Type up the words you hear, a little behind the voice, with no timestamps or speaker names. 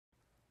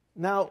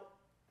Now,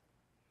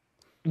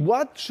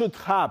 what should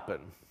happen?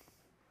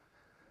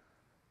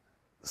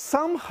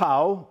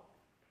 Somehow,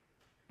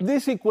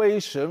 this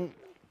equation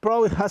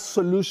probably has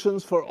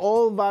solutions for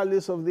all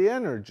values of the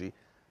energy,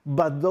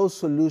 but those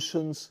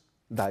solutions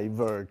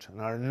diverge and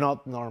are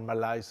not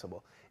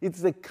normalizable. It's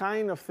the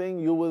kind of thing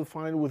you will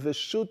find with the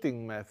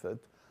shooting method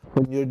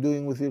when you're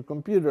doing with your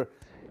computer.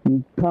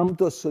 You come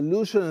to a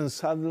solution and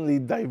suddenly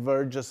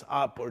diverges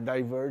up or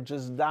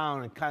diverges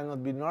down. It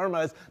cannot be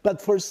normalized,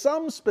 but for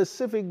some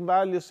specific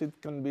values it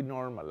can be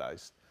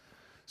normalized.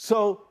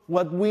 So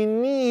what we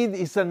need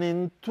is an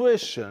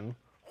intuition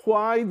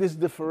why this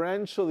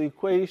differential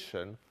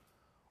equation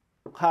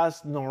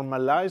has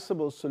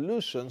normalizable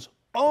solutions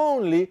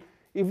only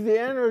if the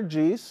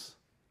energies,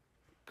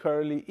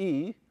 curly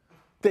E,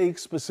 take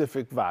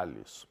specific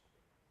values.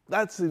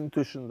 That's the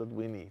intuition that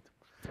we need.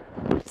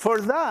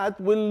 For that,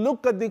 we'll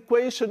look at the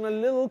equation a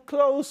little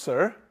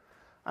closer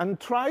and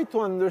try to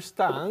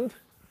understand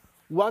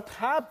what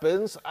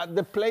happens at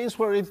the place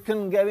where it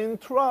can get in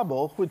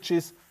trouble, which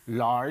is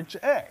large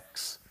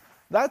X.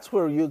 That's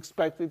where you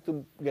expect it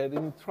to get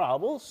in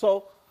trouble.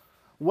 So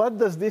what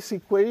does this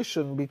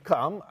equation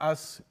become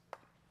as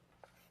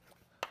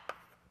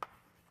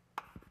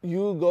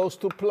u goes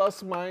to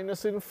plus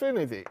minus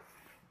infinity?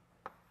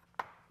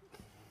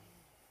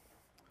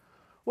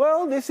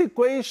 Well, this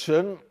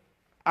equation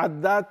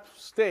at that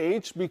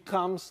stage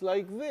becomes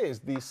like this.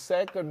 The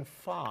second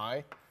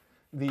phi,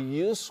 the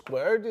u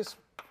squared, is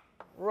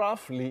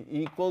roughly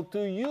equal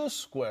to u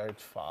squared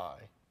phi.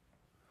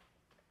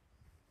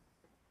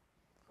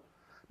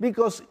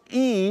 Because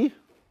E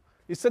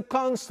is a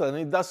constant,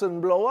 it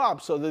doesn't blow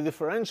up, so the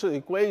differential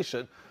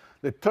equation,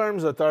 the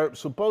terms that are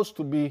supposed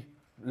to be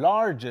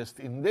largest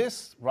in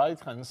this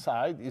right-hand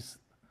side is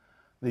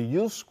the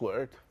u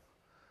squared.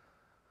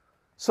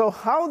 So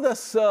how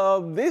does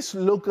this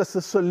look as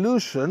a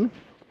solution?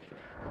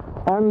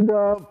 And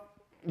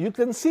you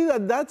can see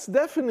that that's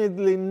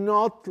definitely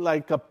not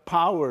like a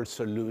power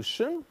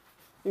solution.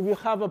 If you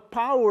have a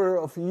power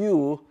of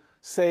u,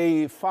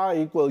 say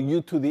phi equal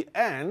u to the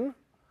n,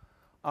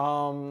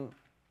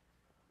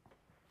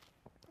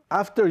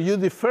 after you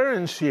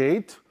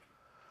differentiate,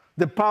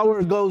 the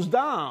power goes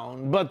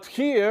down. But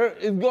here,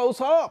 it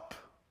goes up.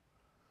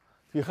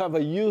 If you have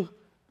a u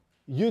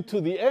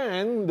to the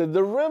n, the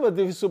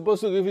derivative is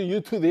supposed to give you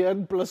u to the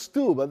n plus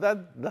 2, but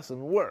that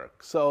doesn't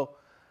work. So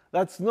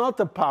that's not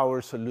a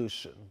power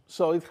solution.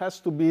 So it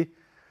has to be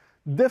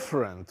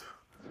different.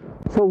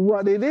 So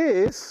what it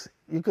is,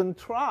 you can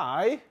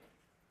try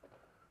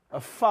a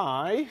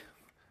phi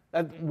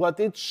that what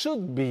it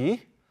should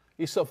be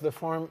is of the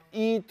form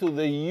e to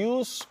the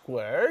u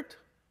squared.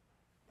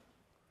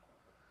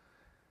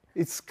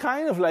 It's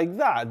kind of like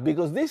that,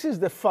 because this is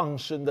the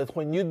function that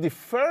when you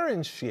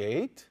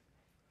differentiate,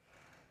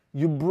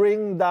 you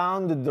bring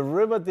down the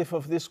derivative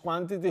of this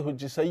quantity,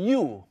 which is a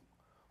u.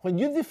 When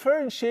you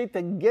differentiate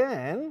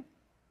again,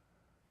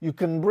 you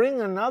can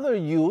bring another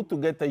u to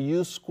get a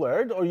u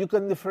squared, or you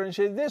can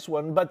differentiate this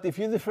one. But if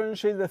you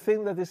differentiate the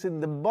thing that is in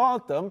the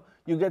bottom,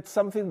 you get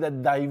something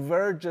that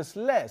diverges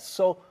less.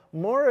 So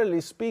morally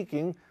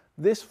speaking,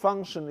 this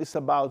function is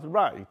about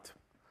right.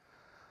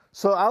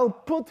 So I'll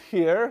put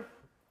here,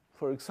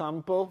 for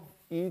example,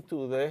 e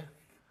to the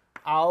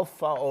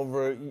alpha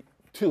over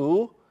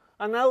 2,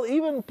 and I'll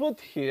even put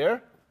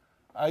here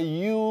a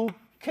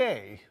uk.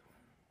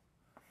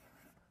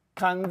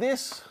 Can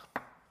this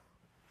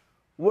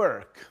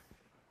work?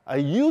 A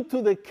u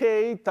to the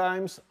k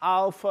times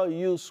alpha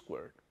u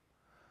squared.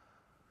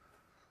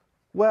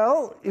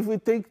 Well, if we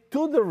take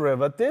two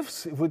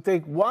derivatives, if we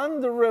take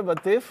one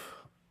derivative,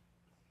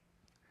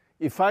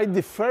 if I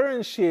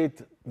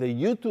differentiate the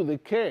u to the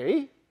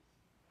k,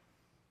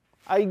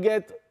 I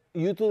get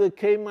u to the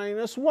k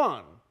minus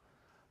 1.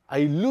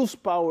 I lose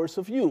powers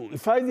of u.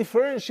 If I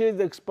differentiate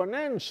the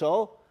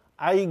exponential,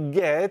 I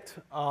get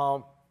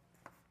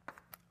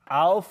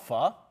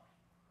alpha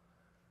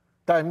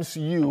times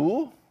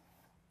u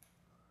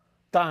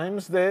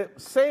times the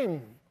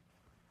same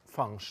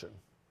function.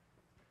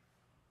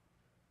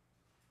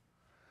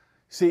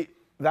 See,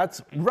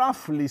 that's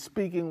roughly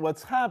speaking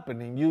what's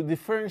happening. You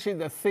differentiate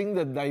the thing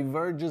that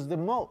diverges the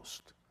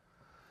most.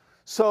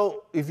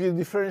 So if you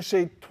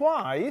differentiate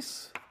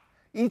twice,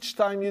 each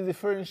time you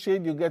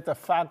differentiate, you get a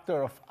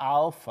factor of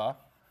alpha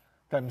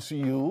times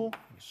u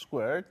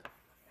squared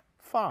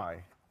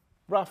phi,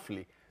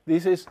 roughly.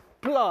 This is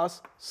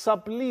plus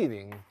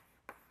subleading.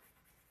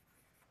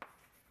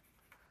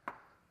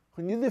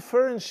 When you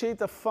differentiate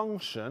a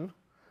function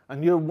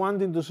and you're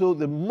wanting to show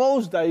the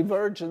most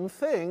divergent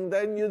thing,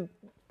 then you,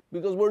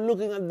 because we're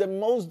looking at the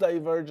most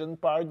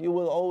divergent part, you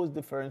will always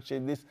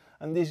differentiate this.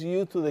 And this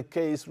u to the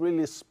k is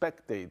really a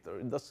spectator.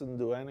 It doesn't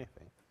do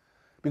anything.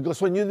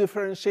 Because when you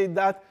differentiate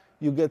that,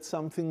 you get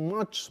something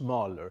much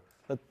smaller.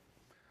 That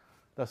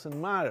doesn't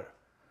matter.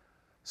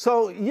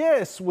 So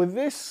yes, with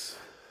this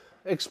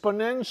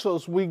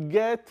exponentials, we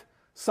get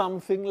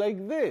something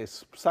like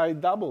this. Psi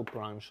double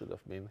prime should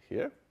have been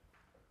here.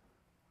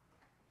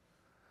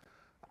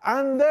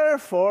 And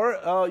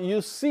therefore,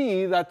 you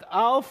see that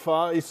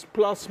alpha is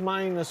plus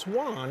minus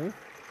 1.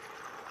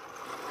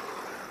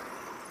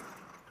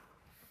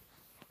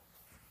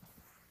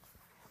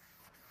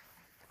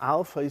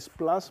 Alpha is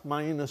plus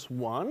minus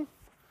 1.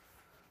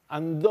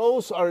 And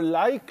those are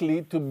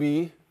likely to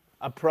be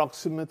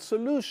approximate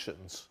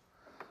solutions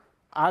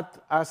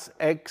as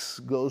x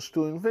goes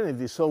to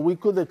infinity. So we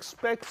could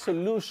expect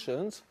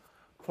solutions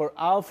for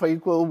alpha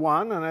equal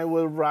 1, and I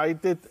will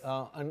write it.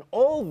 And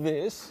all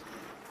this,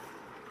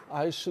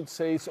 I should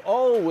say, is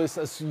always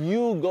as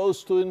u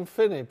goes to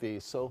infinity.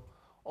 So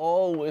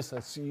always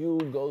as u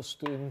goes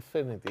to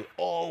infinity.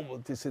 All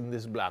what is in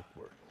this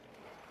blackboard.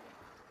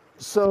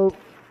 So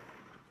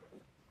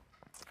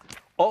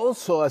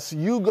also, as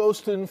u goes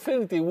to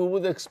infinity, we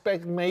would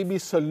expect maybe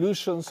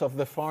solutions of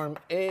the form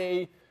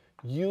a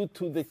u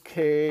to the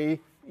k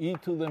e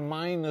to the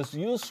minus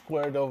u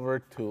squared over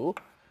 2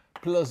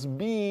 plus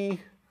b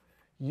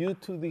u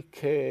to the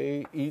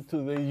k e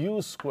to the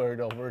u squared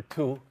over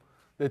 2.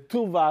 The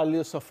two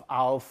values of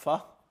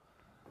alpha,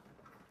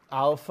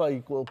 alpha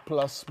equal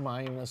plus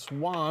minus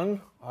 1,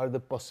 are the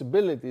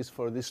possibilities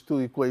for these two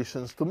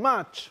equations to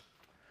match.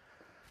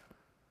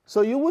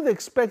 So you would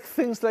expect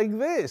things like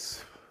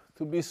this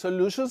to be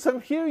solutions.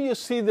 And here you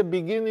see the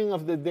beginning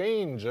of the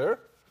danger.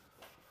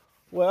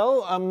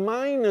 Well, a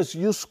minus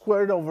u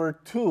squared over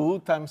 2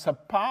 times a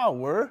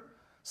power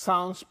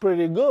sounds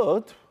pretty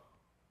good.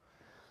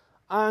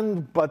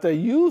 But a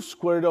u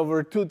squared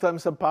over 2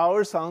 times a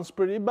power sounds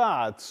pretty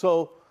bad.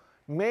 So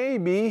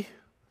maybe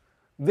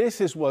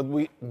this is what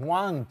we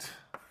want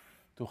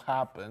to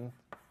happen.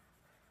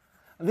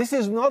 This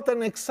is not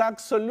an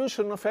exact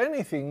solution of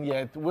anything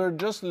yet. We're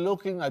just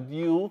looking at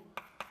u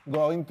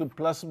going to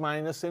plus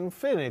minus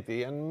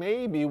infinity. And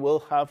maybe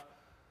we'll have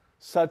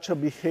such a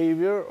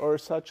behavior or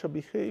such a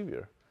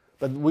behavior.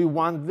 But we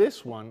want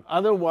this one.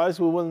 Otherwise,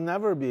 we will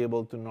never be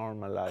able to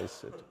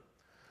normalize it.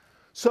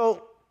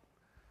 So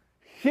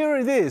here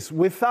it is.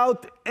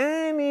 Without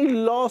any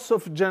loss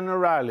of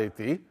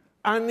generality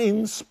and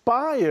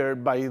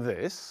inspired by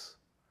this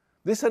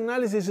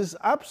analysis is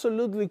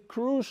absolutely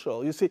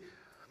crucial. You see,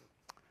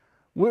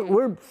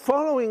 we're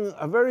following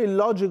a very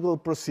logical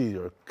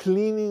procedure,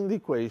 cleaning the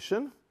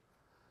equation,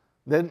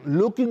 then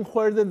looking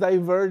where the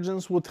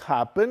divergence would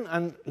happen,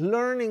 and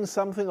learning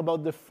something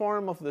about the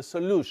form of the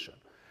solution.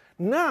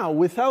 Now,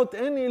 without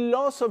any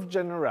loss of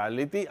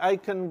generality, I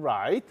can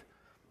write,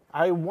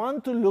 I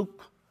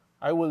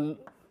will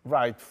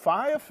write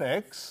phi of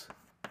x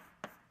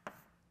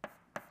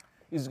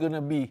is going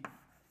to be,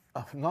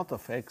 not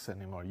of x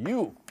anymore,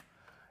 u.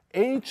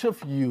 H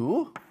of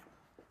u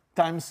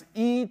times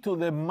e to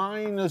the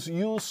minus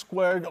u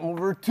squared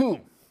over 2.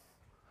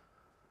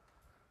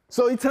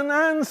 So it's an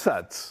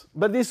ansatz,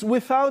 but it's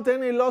without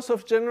any loss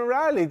of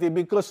generality,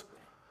 because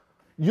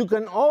you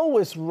can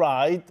always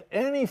write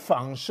any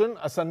function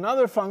as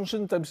another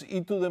function times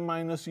e to the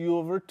minus u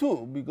over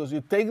 2, because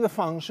you take the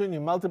function, you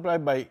multiply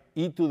by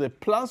e to the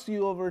plus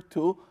u over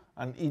 2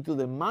 and e to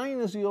the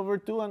minus u over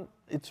 2, and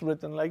it's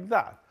written like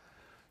that.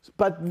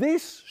 But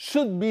this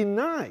should be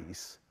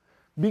nice,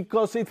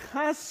 because it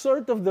has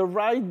sort of the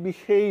right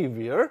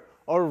behavior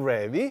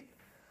already,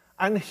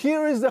 and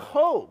here is the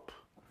hope.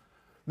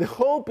 The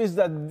hope is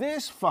that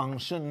this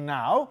function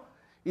now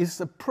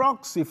is a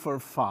proxy for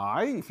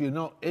phi. If you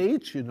know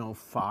h, you know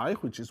phi,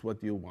 which is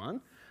what you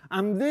want.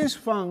 And this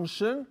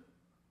function,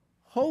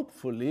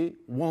 hopefully,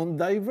 won't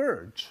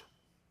diverge.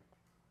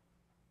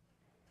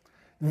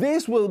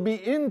 This will be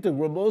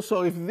integrable,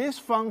 so if this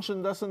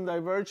function doesn't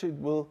diverge, it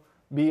will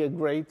be a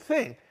great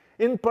thing.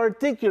 In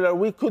particular,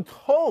 we could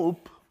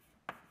hope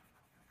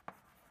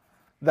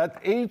that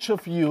h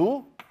of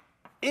u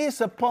is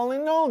a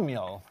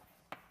polynomial.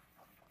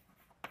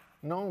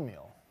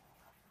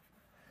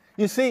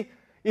 You see,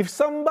 if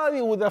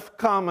somebody would have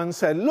come and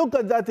said, look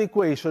at that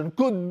equation,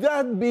 could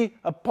that be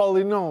a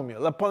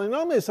polynomial? A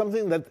polynomial is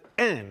something that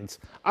ends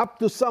up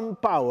to some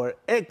power,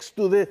 x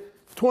to the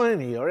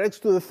 20 or x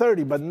to the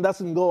 30, but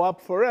doesn't go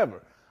up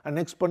forever. An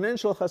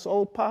exponential has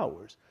all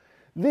powers.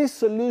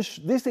 This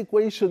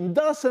equation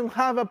doesn't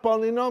have a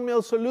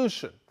polynomial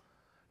solution.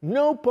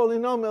 No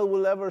polynomial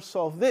will ever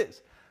solve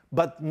this.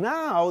 But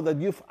now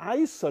that you've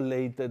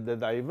isolated the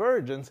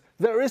divergence,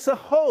 there is a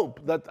hope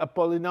that a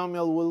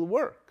polynomial will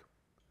work.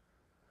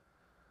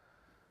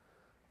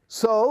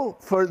 So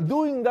for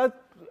doing that,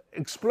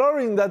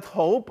 exploring that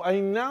hope, I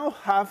now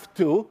have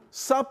to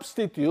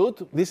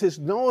substitute, this is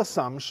no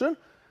assumption,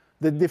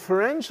 the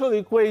differential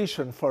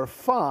equation for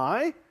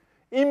phi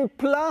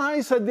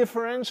implies a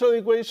differential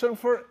equation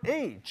for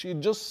h. You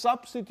just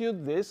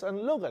substitute this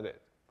and look at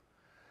it.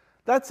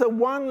 That's a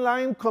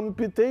one-line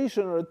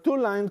computation or a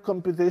two-line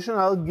computation.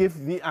 I'll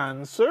give the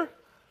answer.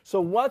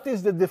 So what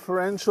is the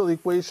differential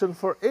equation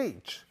for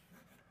h?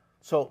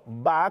 So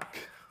back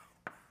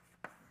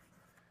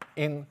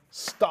in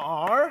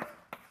star,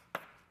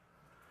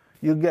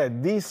 you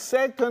get d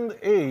second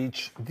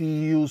h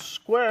du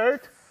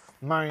squared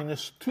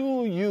minus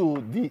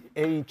 2u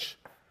dh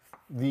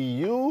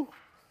du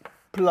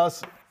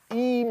plus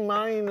e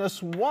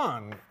minus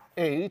 1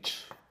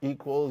 h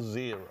equals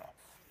 0.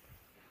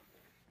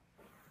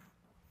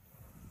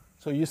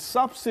 So you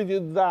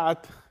substitute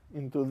that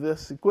into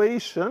this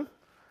equation,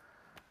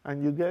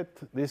 and you get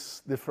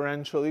this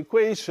differential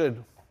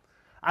equation.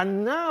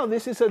 And now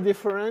this is a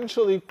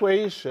differential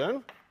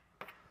equation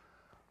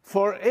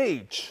for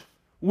h.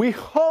 We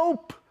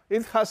hope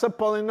it has a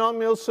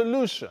polynomial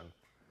solution.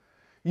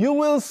 You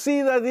will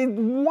see that it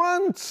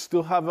wants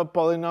to have a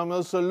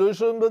polynomial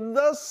solution, but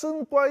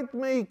doesn't quite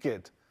make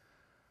it.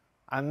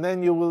 And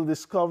then you will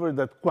discover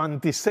that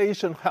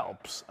quantization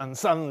helps, and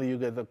suddenly you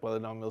get a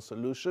polynomial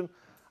solution,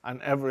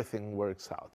 and everything works out.